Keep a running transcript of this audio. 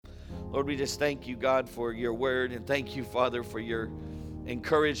Lord, we just thank you, God, for your word, and thank you, Father, for your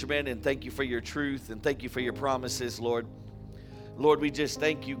encouragement, and thank you for your truth, and thank you for your promises, Lord. Lord, we just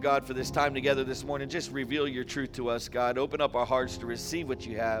thank you, God, for this time together this morning. Just reveal your truth to us, God. Open up our hearts to receive what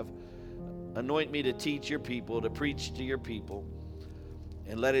you have. Anoint me to teach your people, to preach to your people,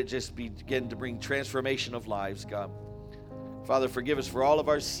 and let it just begin to bring transformation of lives, God. Father, forgive us for all of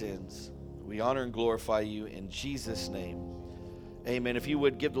our sins. We honor and glorify you in Jesus' name. Amen. If you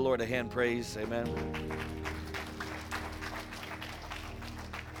would give the Lord a hand praise. Amen.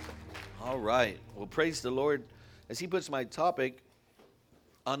 All right. Well, praise the Lord. As he puts my topic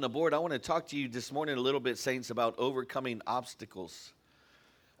on the board, I want to talk to you this morning a little bit, saints, about overcoming obstacles.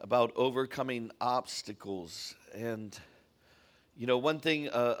 About overcoming obstacles. And, you know, one thing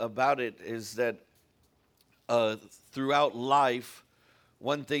about it is that throughout life,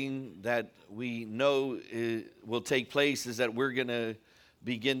 one thing that we know will take place is that we're going to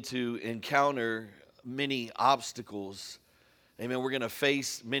begin to encounter many obstacles. Amen. We're going to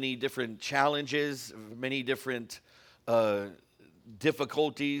face many different challenges, many different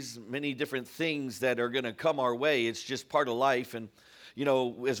difficulties, many different things that are going to come our way. It's just part of life. And, you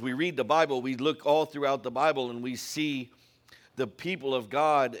know, as we read the Bible, we look all throughout the Bible and we see the people of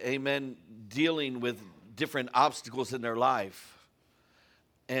God, amen, dealing with different obstacles in their life.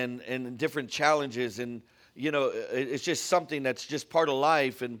 And different challenges, and you know, it's just something that's just part of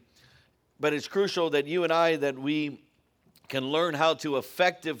life. But it's crucial that you and I, that we can learn how to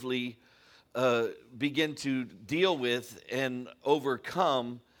effectively begin to deal with and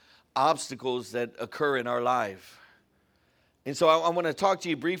overcome obstacles that occur in our life. And so I want to talk to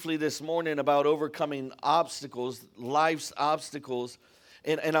you briefly this morning about overcoming obstacles, life's obstacles,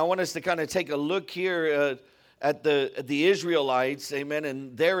 and I want us to kind of take a look here at the Israelites, amen,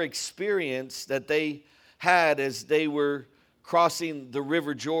 and their experience that they had as they were crossing the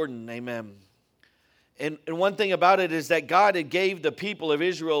River Jordan, amen. And one thing about it is that God had gave the people of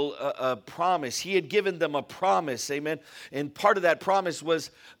Israel a promise. He had given them a promise, amen. And part of that promise was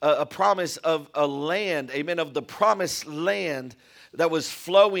a promise of a land, amen, of the promised land that was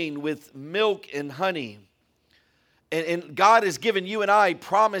flowing with milk and honey. And God has given you and I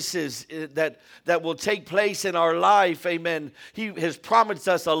promises that will take place in our life, amen. He has promised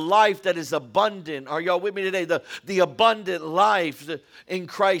us a life that is abundant. Are y'all with me today? The abundant life in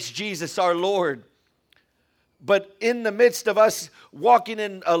Christ Jesus our Lord. But in the midst of us walking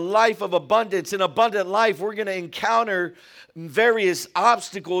in a life of abundance, an abundant life, we're going to encounter various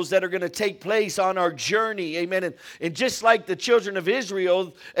obstacles that are going to take place on our journey, amen. And just like the children of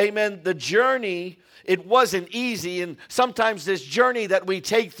Israel, amen, the journey, it wasn't easy, and sometimes this journey that we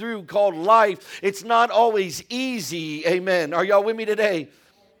take through called life, it's not always easy, amen. Are y'all with me today?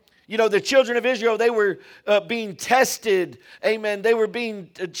 You know, the children of Israel, they were being tested, amen. They were being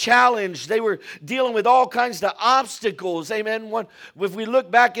challenged. They were dealing with all kinds of obstacles, amen. If we look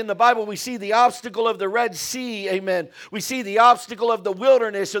back in the Bible, we see the obstacle of the Red Sea, amen. We see the obstacle of the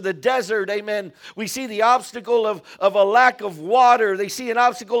wilderness or the desert, amen. We see the obstacle of a lack of water. They see an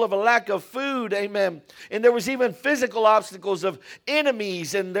obstacle of a lack of food, amen. And there was even physical obstacles of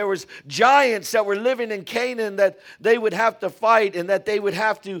enemies, and there was giants that were living in Canaan that they would have to fight and that they would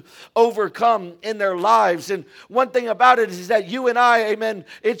have to overcome in their lives. And one thing about it is that you and I, amen,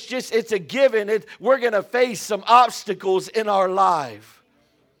 it's a given. We're going to face some obstacles in our life.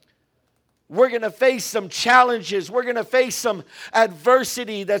 We're going to face some challenges. We're going to face some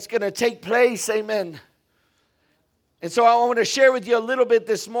adversity that's going to take place, amen. And so I want to share with you a little bit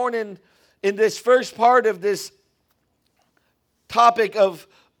this morning in this first part of this topic of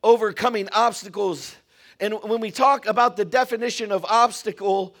overcoming obstacles. And when we talk about the definition of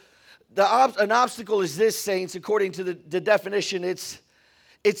obstacle, an obstacle is this, saints, according to the definition. It's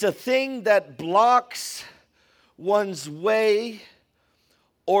a thing that blocks one's way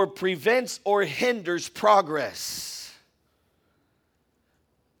or prevents or hinders progress.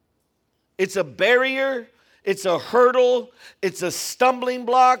 It's a barrier, it's a hurdle, it's a stumbling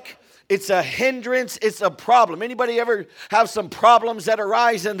block, it's a hindrance, it's a problem. Anybody ever have some problems that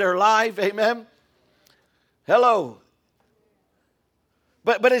arise in their life? Amen? Hello.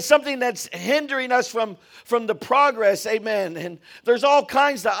 But it's something that's hindering us from the progress, amen. And there's all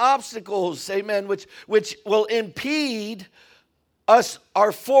kinds of obstacles, amen, which will impede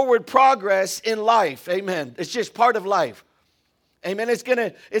our forward progress in life, amen. It's just part of life. Amen. It's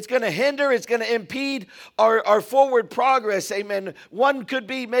gonna hinder, it's gonna impede our forward progress, amen. One could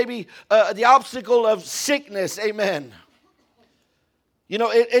be maybe the obstacle of sickness, amen. You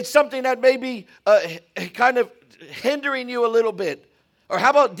know, it's something that may be kind of hindering you a little bit. Or how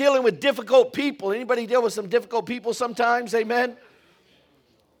about dealing with difficult people? Anybody deal with some difficult people sometimes? Amen?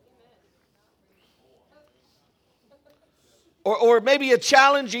 or maybe a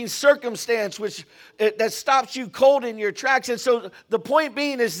challenging circumstance that stops you cold in your tracks. And so the point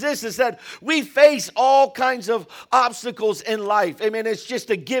being is that we face all kinds of obstacles in life. Amen. It's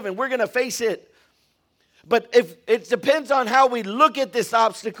just a given. We're going to face it. But if it depends on how we look at this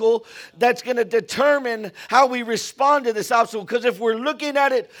obstacle, that's going to determine how we respond to this obstacle. Because if we're looking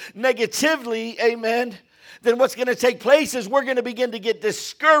at it negatively, amen, then what's going to take place is we're going to begin to get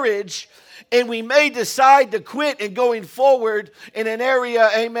discouraged. And we may decide to quit and going forward in an area,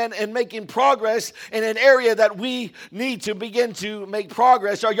 amen, and making progress in an area that we need to begin to make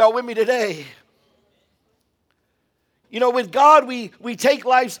progress. Are y'all with me today? You know, with God, we take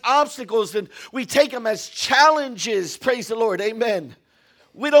life's obstacles and we take them as challenges. Praise the Lord. Amen.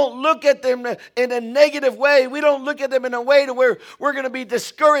 We don't look at them in a negative way. We don't look at them in a way to where we're going to be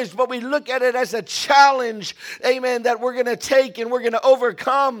discouraged, but we look at it as a challenge, amen, that we're going to take and we're going to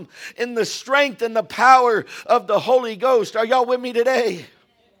overcome in the strength and the power of the Holy Ghost. Are y'all with me today?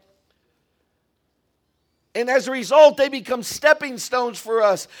 And as a result, they become stepping stones for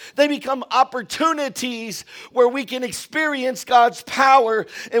us. They become opportunities where we can experience God's power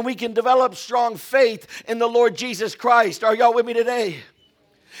and we can develop strong faith in the Lord Jesus Christ. Are y'all with me today?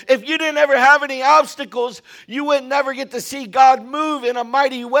 If you didn't ever have any obstacles, you would never get to see God move in a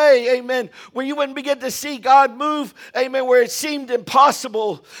mighty way, amen. Where you wouldn't begin to see God move, amen, where it seemed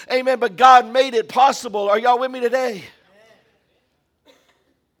impossible, amen, but God made it possible. Are y'all with me today?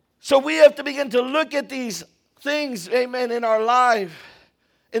 So we have to begin to look at these things, amen, in our life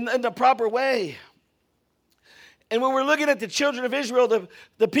in the proper way. And when we're looking at the children of Israel,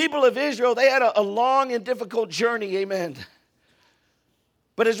 the people of Israel, they had a long and difficult journey, amen.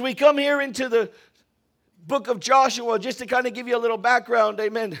 But as we come here into the book of Joshua, just to kind of give you a little background,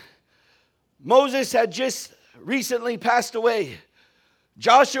 amen. Moses had just recently passed away.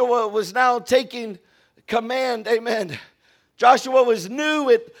 Joshua was now taking command, amen. Joshua was new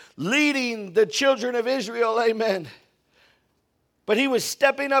at leading the children of Israel, amen. But he was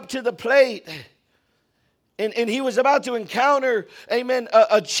stepping up to the plate. And he was about to encounter, amen,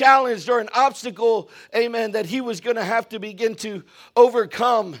 a challenge or an obstacle, amen, that he was going to have to begin to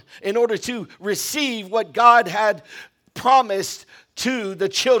overcome in order to receive what God had promised to the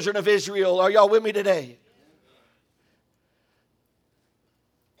children of Israel. Are y'all with me today?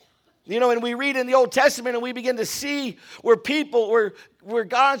 You know, and we read in the Old Testament and we begin to see where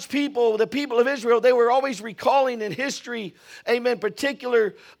God's people, the people of Israel, they were always recalling in history, amen,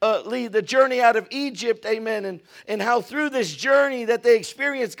 particularly the journey out of Egypt, amen, and how through this journey that they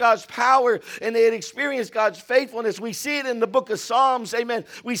experienced God's power and they had experienced God's faithfulness. We see it in the book of Psalms, amen.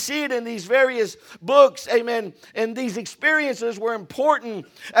 We see it in these various books, amen, and these experiences were important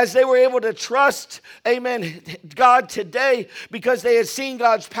as they were able to trust, amen, God today because they had seen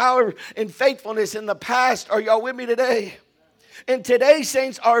God's power and faithfulness in the past. Are y'all with me today? And today,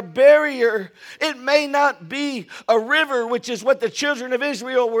 saints, our barrier, it may not be a river, which is what the children of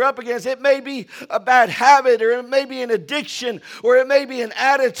Israel were up against. It may be a bad habit, or it may be an addiction, or it may be an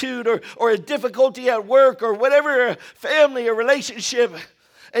attitude, or a difficulty at work, or whatever, a family, a relationship.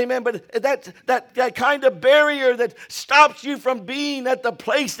 Amen. But that kind of barrier that stops you from being at the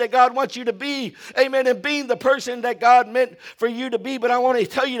place that God wants you to be. Amen. And being the person that God meant for you to be. But I want to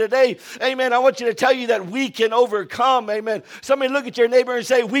tell you today, amen, I want you to tell you that we can overcome. Amen. Somebody look at your neighbor and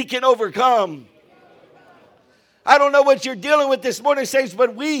say, we can overcome. I don't know what you're dealing with this morning, saints,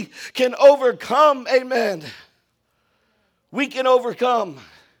 but we can overcome. Amen. We can overcome.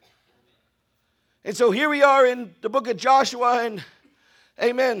 And so here we are in the book of Joshua, and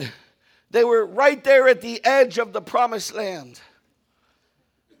amen. They were right there at the edge of the promised land.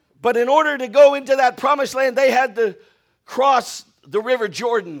 But in order to go into that promised land, they had to cross the river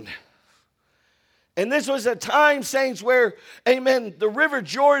Jordan. And this was a time, saints, where, amen, the river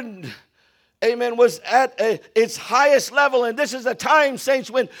Jordan, amen, was at its highest level. And this is a time, saints,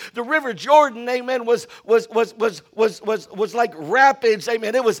 when the river Jordan, amen, was like rapids,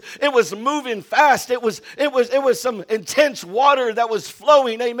 amen. It was moving fast. It was some intense water that was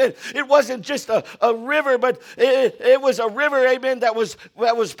flowing, amen. It wasn't just a river, but it was a river, amen, that was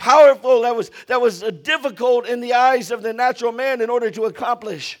powerful, that was difficult in the eyes of the natural man in order to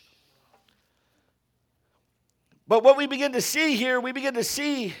accomplish. But what we begin to see here, we begin to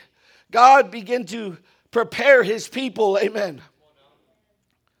see God begin to prepare his people, amen.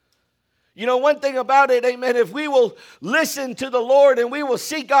 You know, one thing about it, amen, if we will listen to the Lord and we will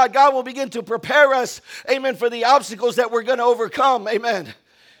seek God, God will begin to prepare us, amen, for the obstacles that we're going to overcome, amen.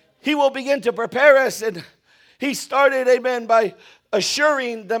 He will begin to prepare us, and he started, amen, by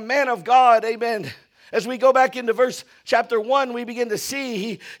assuring the man of God, amen, As we go back into chapter 1, we begin to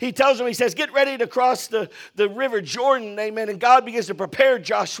see, he tells them, he says, get ready to cross the river Jordan, amen. And God begins to prepare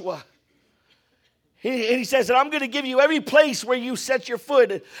Joshua. He says that I'm going to give you every place where you set your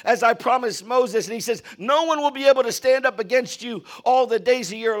foot as I promised Moses. And he says, no one will be able to stand up against you all the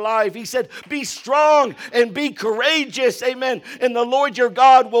days of your life. He said, be strong and be courageous. Amen. And the Lord your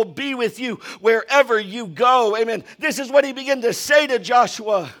God will be with you wherever you go. Amen. This is what he began to say to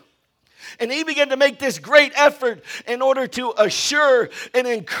Joshua. And he began to make this great effort in order to assure and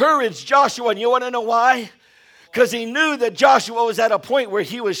encourage Joshua. And you want to know why? Because he knew that Joshua was at a point where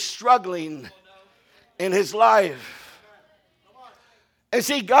he was struggling in his life. And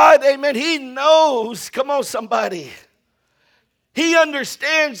see, God, amen, he knows. Come on, somebody. He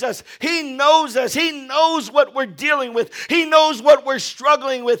understands us. He knows us. He knows what we're dealing with. He knows what we're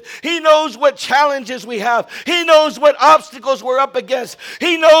struggling with. He knows what challenges we have. He knows what obstacles we're up against.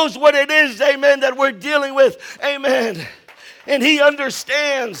 He knows what it is, amen, that we're dealing with. Amen. And he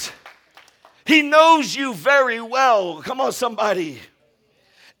understands. He knows you very well. Come on, somebody.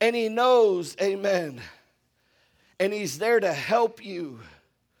 And he knows, amen. And he's there to help you.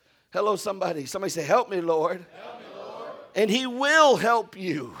 Hello, somebody. Somebody say, help me, Lord. Help me, Lord. And he will help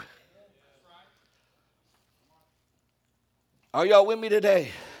you. Are y'all with me today?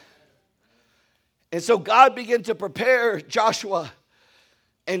 And so God began to prepare Joshua.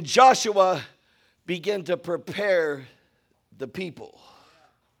 And Joshua began to prepare the people.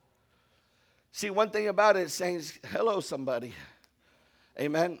 See, one thing about it, saints, hello, somebody.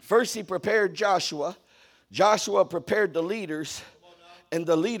 Amen. First, he prepared Joshua. Joshua prepared the leaders. And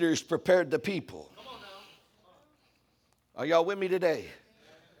the leaders prepared the people. Are y'all with me today?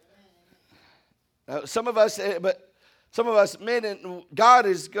 Now, some of us, men, and God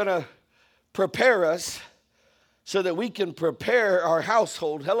is going to prepare us so that we can prepare our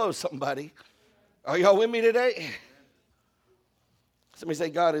household. Hello, somebody. Are y'all with me today? Somebody say,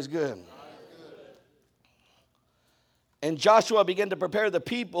 God is good. And Joshua began to prepare the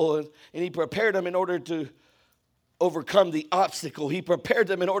people, and he prepared them in order to overcome the obstacle. He prepared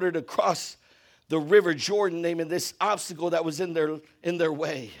them in order to cross the river Jordan, naming this obstacle that was in their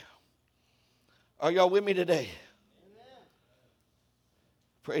way. Are y'all with me today? Amen.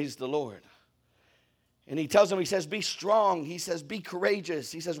 Praise the Lord. And he tells them, he says, be strong. He says, be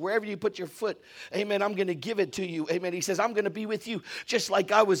courageous. He says, wherever you put your foot, amen, I'm going to give it to you. Amen. He says, I'm going to be with you just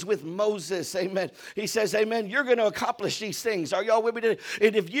like I was with Moses. Amen. He says, amen, you're going to accomplish these things. Are y'all with me today?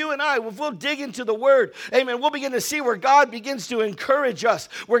 And if you and I, if we'll dig into the word, amen, we'll begin to see where God begins to encourage us,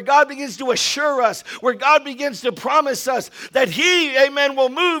 where God begins to assure us, where God begins to promise us that he, amen, will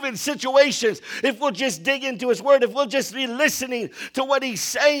move in situations. If we'll just dig into his word, if we'll just be listening to what he's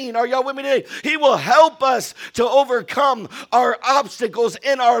saying. Are y'all with me today? He will help us to overcome our obstacles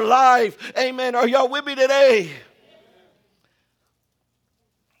in our life. Amen. Are y'all with me today?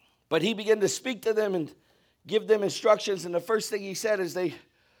 But he began to speak to them and give them instructions. And the first thing he said as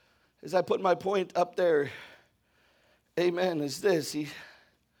I put my point up there, amen, is this.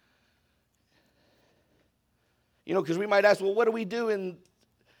 Because we might ask, well, what do we do in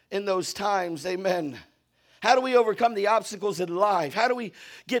those times? Amen. How do we overcome the obstacles in life? How do we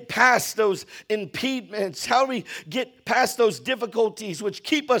get past those impediments? How do we get past those difficulties which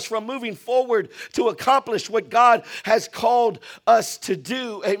keep us from moving forward to accomplish what God has called us to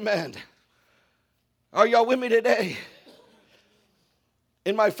do? Amen. Are y'all with me today?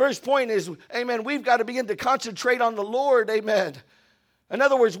 And my first point is, amen, we've got to begin to concentrate on the Lord. Amen. In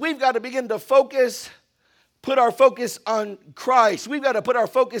other words, we've got to begin to put our focus on Christ. We've got to put our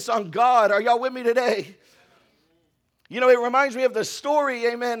focus on God. Are y'all with me today? It reminds me of the story,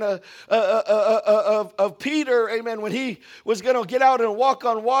 amen, of Peter, amen, when he was going to get out and walk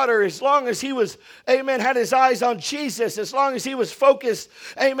on water. As long as he was, amen, had his eyes on Jesus, as long as he was focused,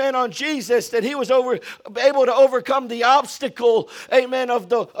 amen, on Jesus, that he was able to overcome the obstacle, amen,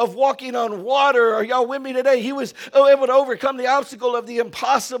 of walking on water. Are y'all with me today? He was able to overcome the obstacle of the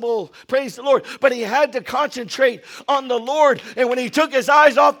impossible. Praise the Lord. But he had to concentrate on the Lord. And when he took his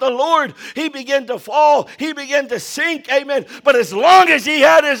eyes off the Lord, he began to fall. He began to sink. Amen. But as long as he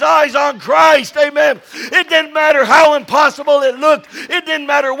had his eyes on Christ, amen, it didn't matter how impossible it looked. It didn't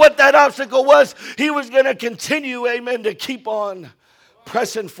matter what that obstacle was. He was going to continue, amen, to keep on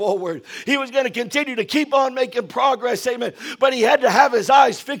pressing forward. He was going to continue to keep on making progress, amen. But he had to have his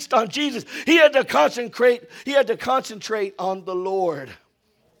eyes fixed on Jesus. He had to concentrate on the Lord.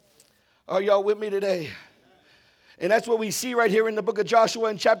 Are y'all with me today? And that's what we see right here in the book of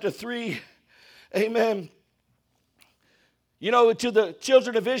Joshua in chapter 3. Amen. To the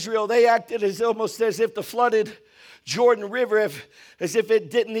children of Israel, they acted almost as if the flooded Jordan River, as if it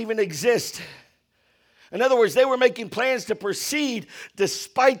didn't even exist. In other words, they were making plans to proceed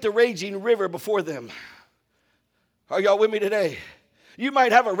despite the raging river before them. Are y'all with me today? You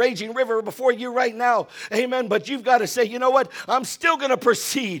might have a raging river before you right now, amen, but you've got to say, you know what? I'm still going to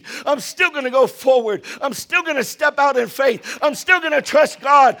proceed. I'm still going to go forward. I'm still going to step out in faith. I'm still going to trust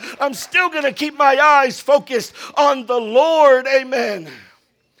God. I'm still going to keep my eyes focused on the Lord, amen.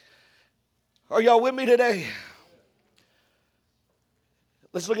 Are y'all with me today?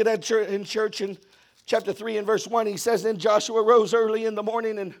 Let's look at that in church in chapter 3 and verse 1. He says, then Joshua rose early in the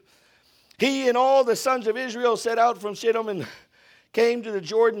morning, and he and all the sons of Israel set out from Shittim and came to the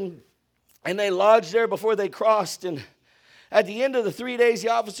Jordan, and they lodged there before they crossed. And at the end of the 3 days, the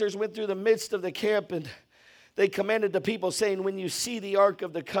officers went through the midst of the camp, and they commanded the people, saying, when you see the ark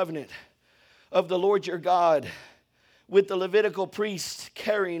of the covenant of the Lord your God, with the Levitical priests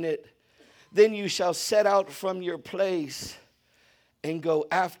carrying it, then you shall set out from your place and go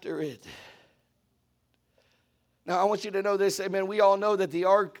after it. Now, I want you to know this, amen. We all know that the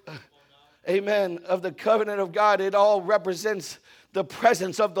ark, amen, of the covenant of God, it all represents the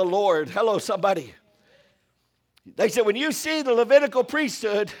presence of the Lord. Hello, somebody. They said, when you see the Levitical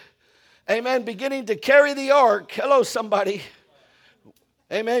priesthood, amen, beginning to carry the ark, hello, somebody.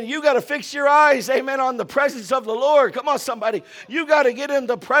 Amen. You got to fix your eyes, amen, on the presence of the Lord. Come on, somebody. You got to get in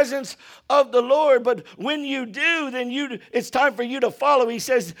the presence of the Lord. But when you do, then it's time for you to follow. He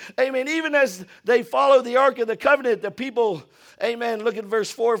says, amen, even as they follow the ark of the covenant, the people, amen, look at verse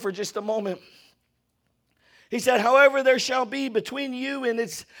 4 for just a moment. He said, however, there shall be between you and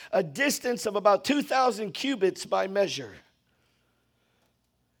it's a distance of about 2,000 cubits by measure.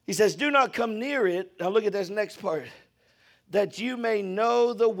 He says, do not come near it. Now look at this next part. That you may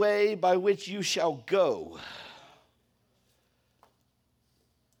know the way by which you shall go.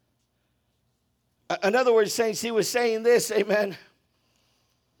 In other words, saints, he was saying this, amen.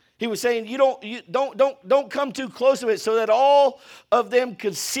 He was saying, don't come too close to it so that all of them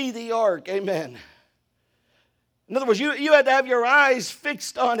could see the ark, amen. In other words, you had to have your eyes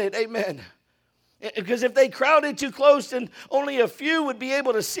fixed on it, amen. Because if they crowded too close, then only a few would be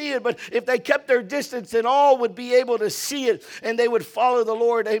able to see it. But if they kept their distance, then all would be able to see it, and they would follow the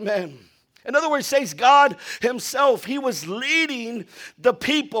Lord, amen. In other words, says God himself, he was leading the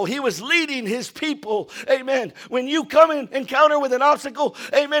people. He was leading his people, amen. When you come in encounter with an obstacle,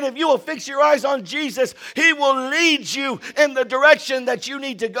 amen, if you will fix your eyes on Jesus, he will lead you in the direction that you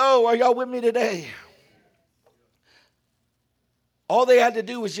need to go. Are y'all with me today? All they had to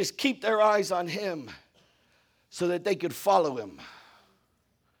do was just keep their eyes on him so that they could follow him.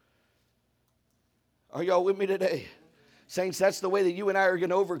 Are y'all with me today? Saints, that's the way that you and I are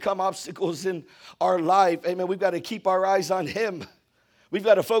going to overcome obstacles in our life. Amen. We've got to keep our eyes on him. We've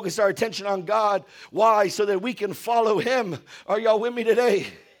got to focus our attention on God. Why? So that we can follow him. Are y'all with me today?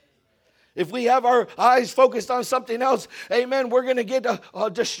 If we have our eyes focused on something else, amen, we're going to get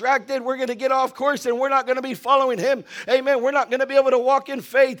distracted. We're going to get off course, and we're not going to be following him. Amen. We're not going to be able to walk in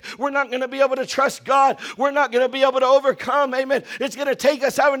faith. We're not going to be able to trust God. We're not going to be able to overcome. Amen. It's going to take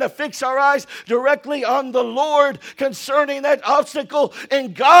us having to fix our eyes directly on the Lord concerning that obstacle,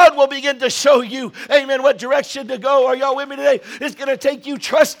 and God will begin to show you, amen, what direction to go. Are y'all with me today? It's going to take you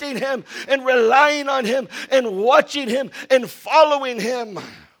trusting him and relying on him and watching him and following him.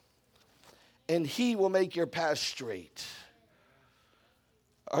 And he will make your path straight.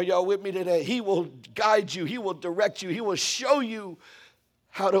 Are y'all with me today? He will guide you. He will direct you. He will show you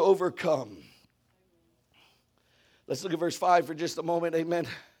how to overcome. Let's look at verse 5 for just a moment. Amen.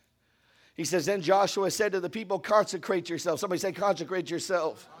 He says, then Joshua said to the people, consecrate yourself. Somebody say, consecrate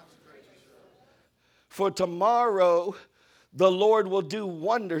yourself. Consecrate yourself. For tomorrow the Lord will do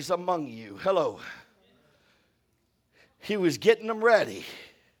wonders among you. Hello. He was getting them ready.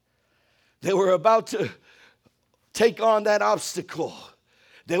 They were about to take on that obstacle.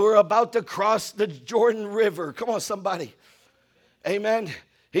 They were about to cross the Jordan River. Come on, somebody. Amen.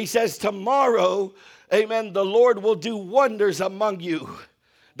 He says, tomorrow, amen, the Lord will do wonders among you.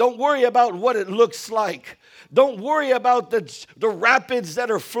 Don't worry about what it looks like. Don't worry about the rapids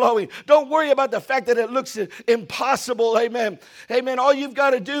that are flowing. Don't worry about the fact that it looks impossible. Amen. Amen. All you've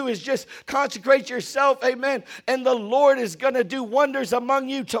got to do is just consecrate yourself. Amen. And the Lord is going to do wonders among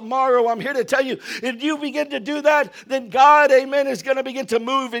you tomorrow. I'm here to tell you, if you begin to do that, then God, amen, is going to begin to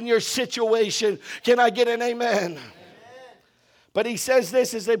move in your situation. Can I get an amen? But he says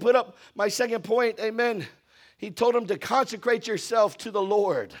this as they put up my second point. Amen. He told them to consecrate yourself to the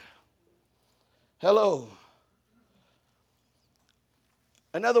Lord. Hello.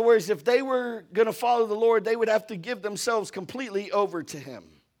 In other words, if they were going to follow the Lord, they would have to give themselves completely over to him.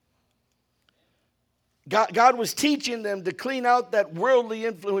 God was teaching them to clean out that worldly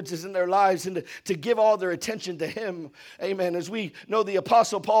influences in their lives and to give all their attention to Him. Amen. As we know, the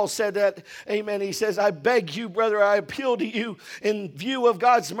Apostle Paul said that, amen, he says, I beg you, brother, I appeal to you in view of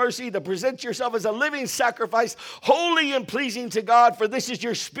God's mercy to present yourself as a living sacrifice, holy and pleasing to God, for this is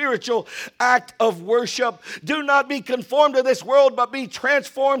your spiritual act of worship. Do not be conformed to this world, but be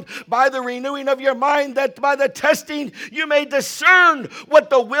transformed by the renewing of your mind, that by the testing you may discern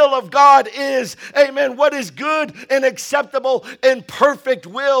what the will of God is. Amen. What is good and acceptable and perfect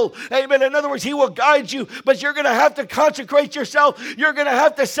will. Amen. In other words, He will guide you, but you're going to have to consecrate yourself. You're going to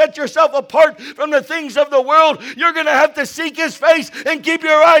have to set yourself apart from the things of the world. You're going to have to seek His face and keep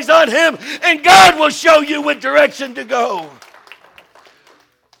your eyes on Him, and God will show you what direction to go.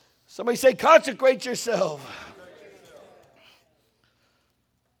 Somebody say, consecrate yourself.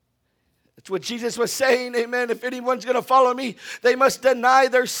 That's what Jesus was saying. Amen. If anyone's going to follow me, they must deny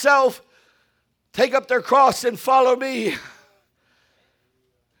their self, take up their cross and follow me.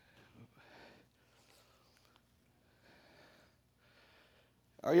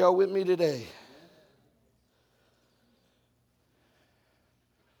 Are y'all with me today?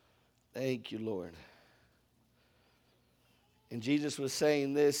 Thank you, Lord. And Jesus was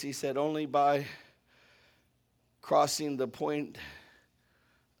saying this. He said, only by crossing the point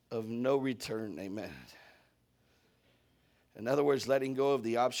of no return, amen. In other words, letting go of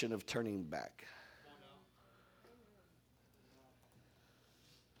the option of turning back.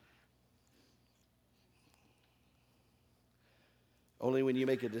 Only when you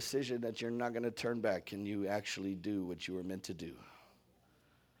make a decision that you're not going to turn back can you actually do what you were meant to do.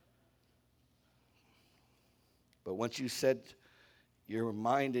 But once you set your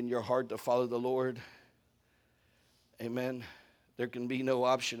mind and your heart to follow the Lord, amen, there can be no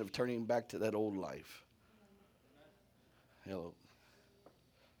option of turning back to that old life. Hello.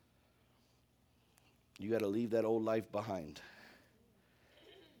 You got to leave that old life behind.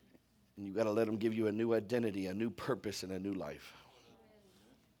 And you got to let Him give you a new identity, a new purpose, and a new life.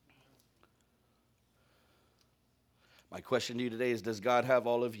 My question to you today is, does God have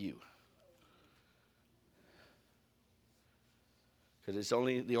all of you? Because it's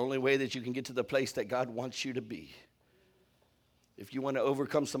the only way that you can get to the place that God wants you to be. If you want to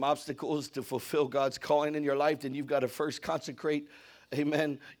overcome some obstacles to fulfill God's calling in your life, then you've got to first consecrate,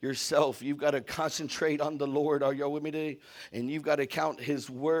 amen, yourself. You've got to concentrate on the Lord. Are y'all with me today? And you've got to count His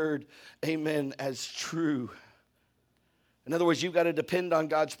word, amen, as true. In other words, you've got to depend on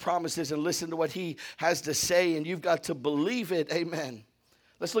God's promises and listen to what He has to say, and you've got to believe it. Amen.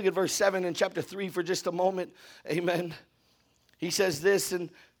 Let's look at verse 7 in chapter 3 for just a moment. Amen. He says this in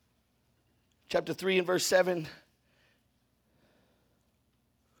chapter 3 and verse 7.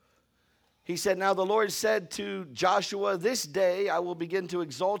 He said, now the Lord said to Joshua, this day I will begin to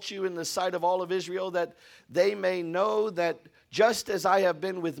exalt you in the sight of all of Israel, that they may know that just as I have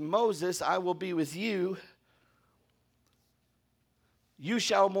been with Moses, I will be with you. You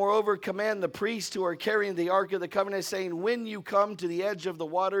shall moreover command the priests who are carrying the ark of the covenant, saying, when you come to the edge of the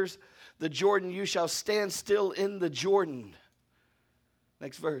waters, the Jordan, you shall stand still in the Jordan.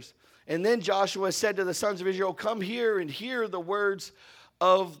 Next verse. And then Joshua said to the sons of Israel, come here and hear the words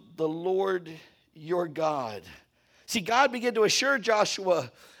of the Lord your God. See, God began to assure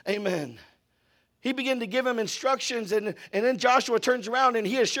Joshua, amen. He began to give him instructions, and then Joshua turns around and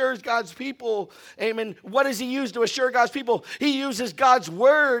he assures God's people, amen. What does he use to assure God's people? He uses God's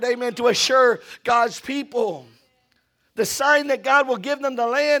word, amen, to assure God's people. The sign that God will give them the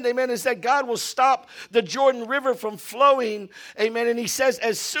land, amen, is that God will stop the Jordan River from flowing, amen. And He says,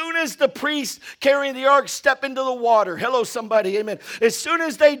 as soon as the priests carrying the ark step into the water, hello somebody, amen. As soon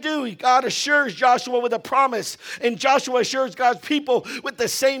as they do, God assures Joshua with a promise, and Joshua assures God's people with the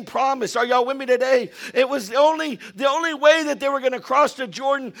same promise. Are y'all with me today? It was the only way that they were going to cross the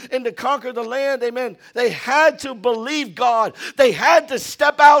Jordan and to conquer the land, amen. They had to believe God. They had to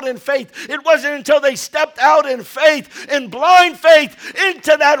step out in faith. It wasn't until they stepped out in faith, in blind faith,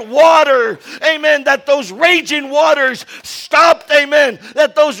 into that water, amen, that those raging waters stopped, amen,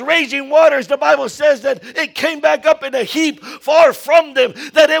 that those raging waters, the Bible says that it came back up in a heap far from them,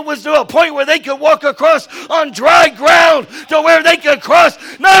 that it was to a point where they could walk across on dry ground, to where they could cross,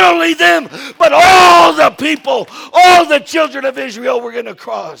 not only them, but all the people, all the children of Israel were going to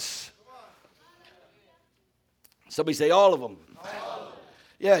cross. Somebody say all of them.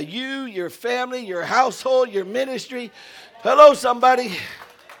 Yeah, you, your family, your household, your ministry. Hello, somebody.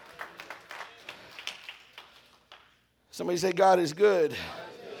 Somebody say God is good.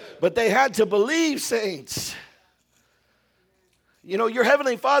 But they had to believe, saints. You know, your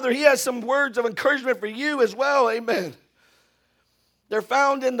Heavenly Father, He has some words of encouragement for you as well. Amen. They're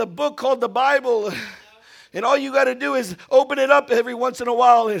found in the book called the Bible. And all you got to do is open it up every once in a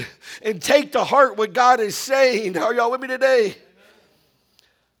while and take to heart what God is saying. Are y'all with me today?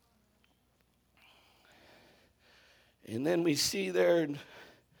 And then we see there in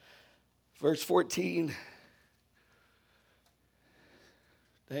verse 14.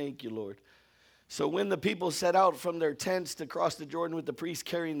 Thank you, Lord. So when the people set out from their tents to cross the Jordan with the priests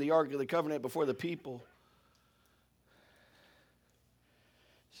carrying the Ark of the Covenant before the people,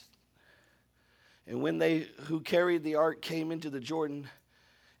 and when they who carried the ark came into the Jordan,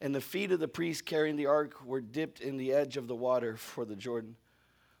 and the feet of the priests carrying the ark were dipped in the edge of the water, for the Jordan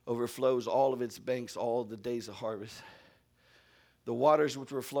overflows all of its banks all the days of harvest. The waters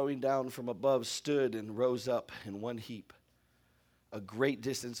which were flowing down from above stood and rose up in one heap, a great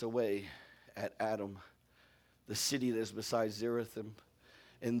distance away at Adam, the city that is beside Zerathim.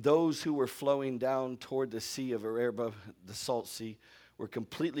 And those who were flowing down toward the sea of Arabah, the salt sea, were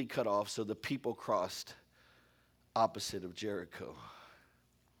completely cut off, so the people crossed opposite of Jericho.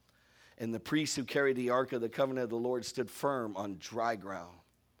 And the priests who carried the ark of the covenant of the Lord stood firm on dry ground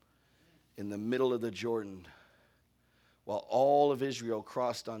in the middle of the Jordan, while all of Israel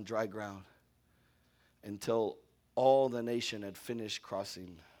crossed on dry ground until all the nation had finished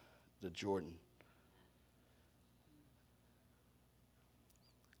crossing the Jordan.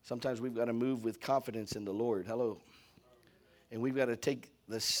 Sometimes we've got to move with confidence in the Lord. Hello. And we've got to take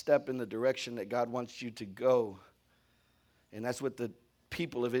the step in the direction that God wants you to go. And that's what the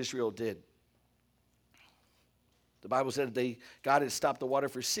people of Israel did. The Bible said God had stopped the water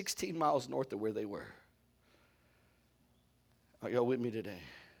for 16 miles north of where they were. Are y'all with me today?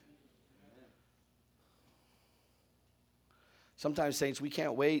 Sometimes, saints, we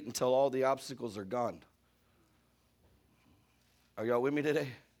can't wait until all the obstacles are gone. Are y'all with me today?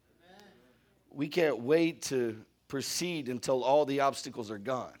 We can't wait to proceed until all the obstacles are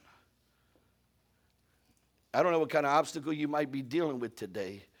gone. I don't know what kind of obstacle you might be dealing with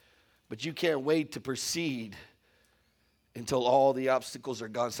today, but you can't wait to proceed until all the obstacles are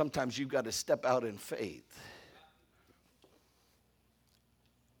gone. Sometimes you've got to step out in faith.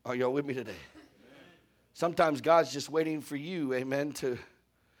 Are y'all with me today? Sometimes God's just waiting for you, amen, to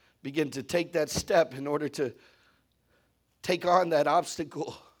begin to take that step in order to take on that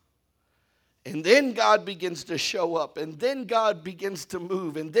obstacle. And then God begins to show up. And then God begins to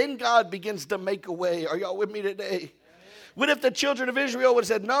move. And then God begins to make a way. Are y'all with me today? Amen. What if the children of Israel would have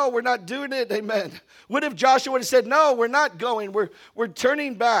said, no, we're not doing it? Amen. What if Joshua would have said, no, we're not going. We're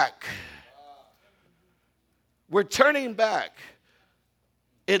turning back. We're turning back.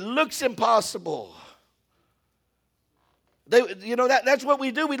 It looks impossible. That's what we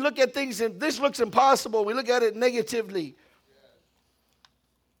do. We look at things and this looks impossible. We look at it negatively.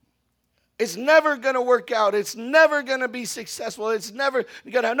 It's never going to work out. It's never going to be successful. It's never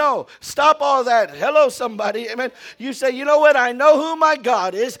going to, no. Stop all that. Hello, somebody. Amen. You say, you know what? I know who my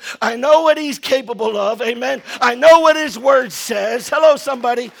God is. I know what he's capable of. Amen. I know what his word says. Hello,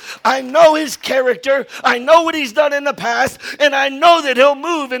 somebody. I know his character. I know what he's done in the past. And I know that he'll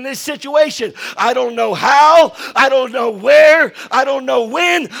move in this situation. I don't know how. I don't know where. I don't know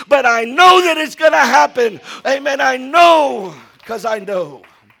when. But I know that it's going to happen. Amen. I know because I know.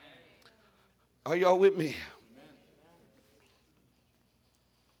 Are y'all with me?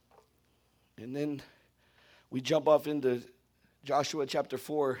 And then we jump off into Joshua chapter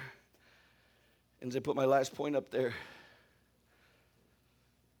 4. And as I put my last point up there,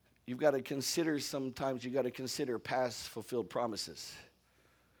 you've got to consider sometimes, you've got to consider past fulfilled promises.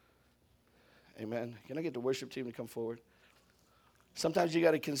 Amen. Can I get the worship team to come forward? Sometimes you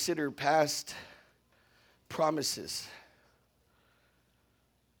got to consider past promises.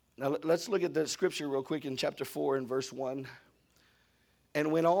 Now, let's look at the scripture real quick in chapter 4 and verse 1.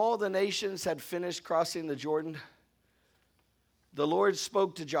 And when all the nations had finished crossing the Jordan, the Lord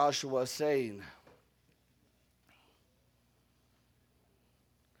spoke to Joshua, saying,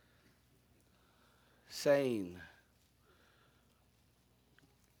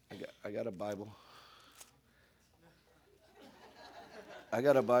 I got a Bible. I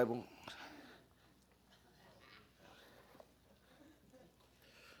got a Bible.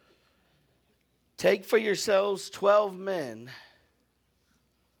 Take for yourselves 12 men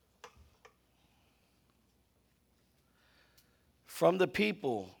from the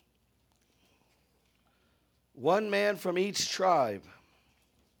people, one man from each tribe,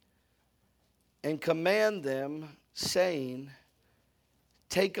 and command them, saying,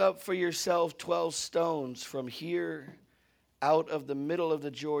 take up for yourself 12 stones from here out of the middle of the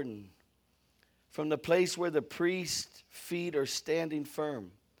Jordan, from the place where the priest's feet are standing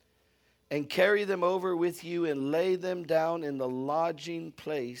firm, and carry them over with you and lay them down in the lodging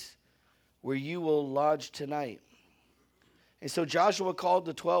place where you will lodge tonight. And so Joshua called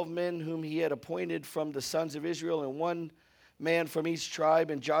the 12 men whom he had appointed from the sons of Israel, and one man from each tribe.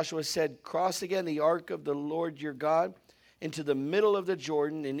 And Joshua said, cross again the ark of the Lord your God into the middle of the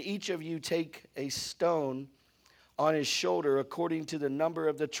Jordan, and each of you take a stone on his shoulder according to the number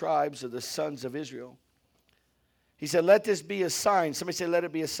of the tribes of the sons of Israel. He said, let this be a sign. Somebody say, let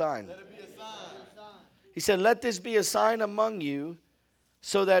it be a sign. Let it be a sign. He said, let this be a sign among you,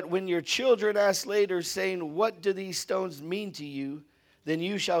 so that when your children ask later, saying, what do these stones mean to you? Then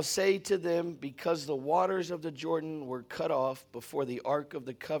you shall say to them, because the waters of the Jordan were cut off before the ark of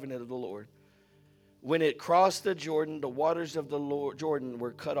the covenant of the Lord. When it crossed the Jordan, the waters of the Jordan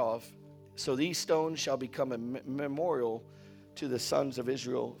were cut off. So these stones shall become a memorial to the sons of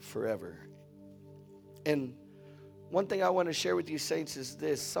Israel forever. And one thing I want to share with you, saints, is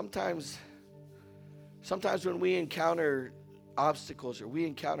this. Sometimes when we encounter obstacles, or we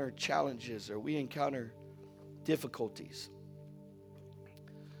encounter challenges, or we encounter difficulties,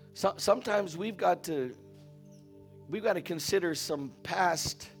 sometimes we've got to consider some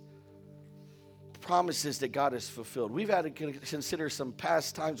past promises that God has fulfilled. We've had to consider some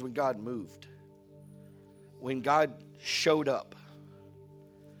past times when God moved, when God showed up,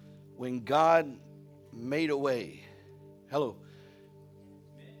 when God made a way. Hello.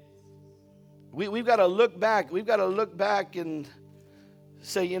 We've got to look back. We've got to look back and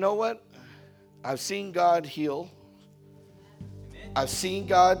say, you know what? I've seen God heal. I've seen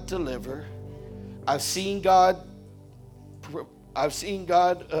God deliver. I've seen God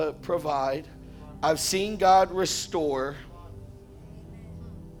provide. I've seen God restore.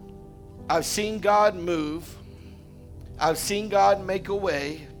 I've seen God move. I've seen God make a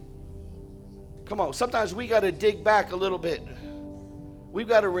way. Come on, sometimes we got to dig back a little bit. We've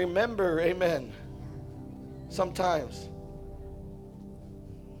got to remember, amen, sometimes.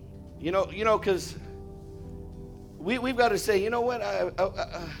 You know, because we've got to say, you know what,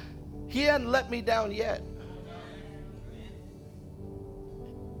 he hadn't let me down yet.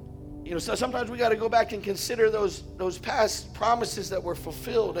 You know, so sometimes we got to go back and consider those past promises that were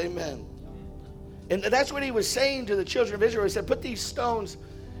fulfilled, amen. And that's what he was saying to the children of Israel. He said, put these stones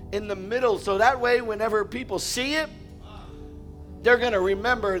in the middle, so that way whenever people see it, they're going to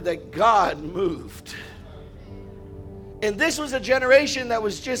remember that God moved. And this was a generation that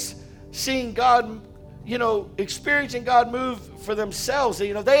was just seeing God, you know, experiencing God move for themselves.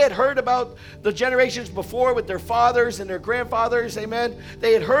 You know, they had heard about the generations before with their fathers and their grandfathers, amen.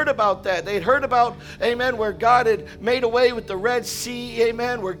 They had heard about that. They had heard about, amen, where God had made a way with the Red Sea,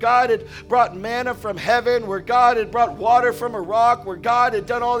 amen, where God had brought manna from heaven, where God had brought water from a rock, where God had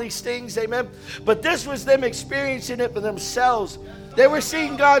done all these things, amen. But this was them experiencing it for themselves. They were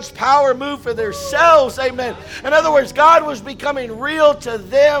seeing God's power move for themselves, amen. In other words, God was becoming real to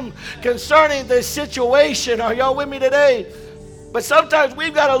them concerning this situation. Are y'all with me today? But sometimes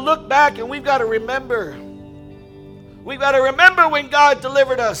we've got to look back and we've got to remember. We've got to remember when God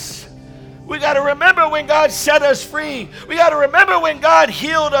delivered us. We got to remember when God set us free. We got to remember when God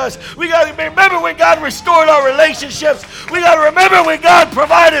healed us. We got to remember when God restored our relationships. We got to remember when God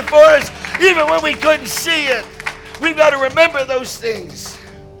provided for us even when we couldn't see it. We've got to remember those things.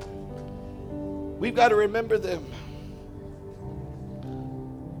 We've got to remember them.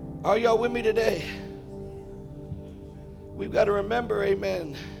 Are y'all with me today? We've got to remember,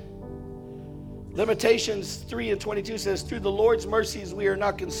 amen. Lamentations 3:22 says, through the Lord's mercies we are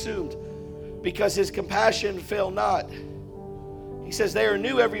not consumed, because his compassion fail not. He says, they are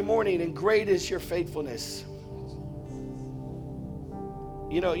new every morning, and great is your faithfulness.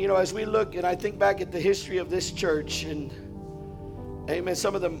 You know, as we look and I think back at the history of this church and, amen,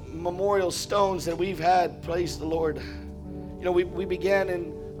 some of the memorial stones that we've had, praise the Lord. You know, we began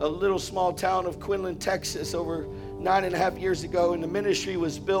in a little small town of Quinlan, Texas over 9.5 years ago, and the ministry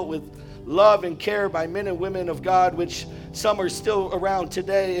was built with love and care by men and women of God, which some are still around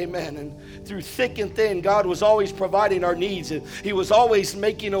today, amen. And through thick and thin, God was always providing our needs, and he was always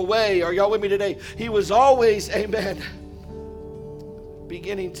making a way. Are y'all with me today? He was always, amen,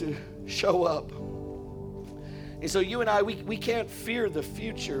 beginning to show up. And so you and I, we can't fear the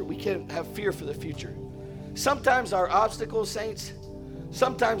future. We can't have fear for the future. Sometimes our obstacles, saints,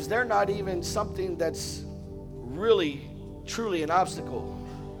 sometimes they're not even something that's really, truly an obstacle.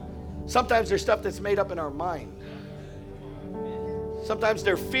 Sometimes there's stuff that's made up in our mind. Sometimes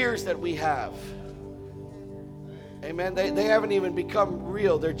they're fears that we have. Amen. They haven't even become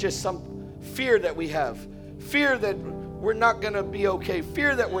real. They're just some fear that we have. Fear that we're not going to be okay.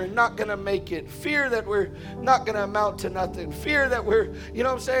 Fear that we're not going to make it. Fear that we're not going to amount to nothing. Fear that we're, you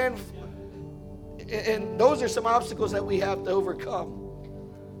know what I'm saying? And those are some obstacles that we have to overcome.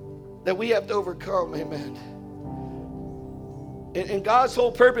 that we have to overcome, amen. And God's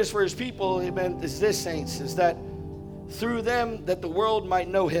whole purpose for his people, amen, is this, saints, is that through them that the world might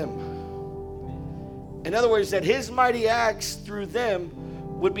know him. In other words, that his mighty acts through them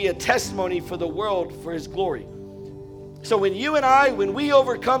would be a testimony for the world for his glory. So when you and I, when we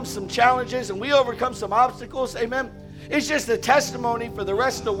overcome some challenges and we overcome some obstacles, amen, it's just a testimony for the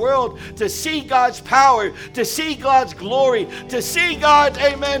rest of the world to see God's power, to see God's glory, to see God,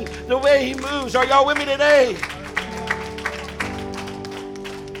 amen, the way he moves. Are y'all with me today?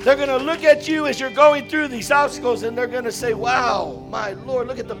 They're going to look at you as you're going through these obstacles and they're going to say, wow, my Lord,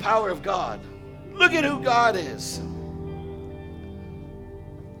 look at the power of God. Look at who God is.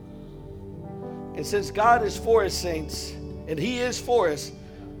 And since God is for us, saints, and he is for us,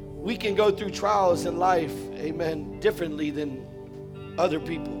 we can go through trials in life, amen, differently than other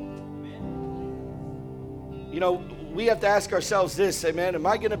people. You know, we have to ask ourselves this, amen, am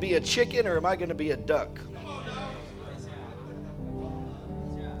I going to be a chicken or am I going to be a duck?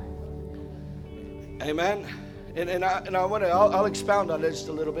 Amen. And I want to, I'll expound on this just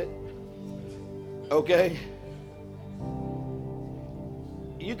a little bit. Okay.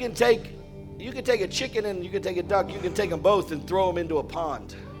 You can take a chicken and you can take a duck. You can take them both and throw them into a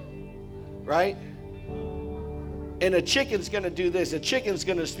pond. Right? And a chicken's going to do this. A chicken's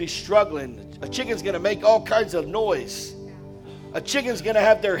going to be struggling. A chicken's going to make all kinds of noise. A chicken's going to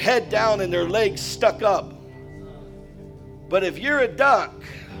have their head down and their legs stuck up. But if you're a duck,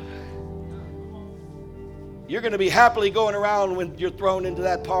 you're going to be happily going around when you're thrown into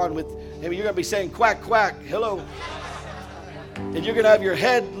that pond with, I mean, you're going to be saying quack, quack, hello. And you're going to have your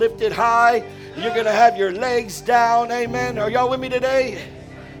head lifted high. You're going to have your legs down. Amen. Are y'all with me today?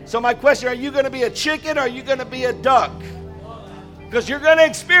 So my question, are you going to be a chicken or are you going to be a duck? Because you're going to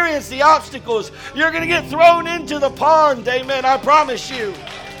experience the obstacles. You're going to get thrown into the pond. Amen. I promise you.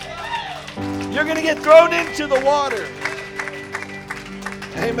 You're going to get thrown into the water.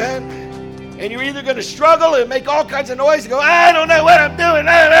 Amen. And you're either going to struggle and make all kinds of noise and go, I don't know what I'm doing.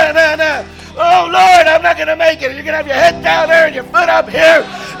 Oh, Lord, I'm not going to make it. You're going to have your head down there and your foot up here.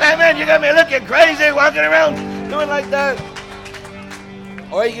 Amen. You're going to be looking crazy, walking around doing like that.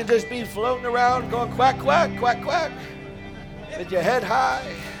 Or you can just be floating around going quack, quack, quack, quack. With your head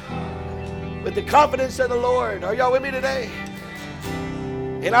high. With the confidence of the Lord. Are y'all with me today?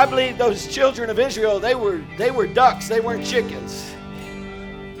 And I believe those children of Israel, they were ducks. They weren't chickens.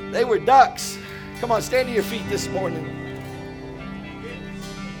 They were ducks. Come on, stand to your feet this morning.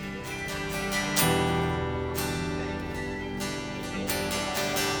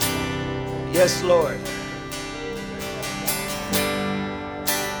 Yes, Lord.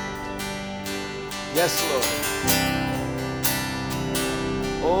 Yes, Lord.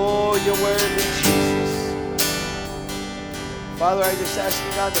 Oh, you're worthy, Jesus. Father, I just ask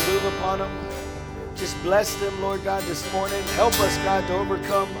you, God, to move upon them. Just bless them, Lord God, this morning. Help us, God, to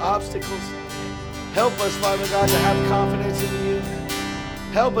overcome obstacles. Help us, Father God, to have confidence in you.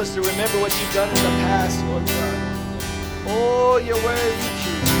 Help us to remember what you've done in the past, Lord God. Oh, you're worthy,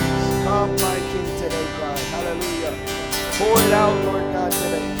 Jesus. Come, my King, today, God. Hallelujah. Pour it out, Lord God,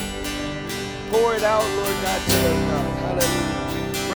 today. Pour it out, Lord God, today, God. Hallelujah.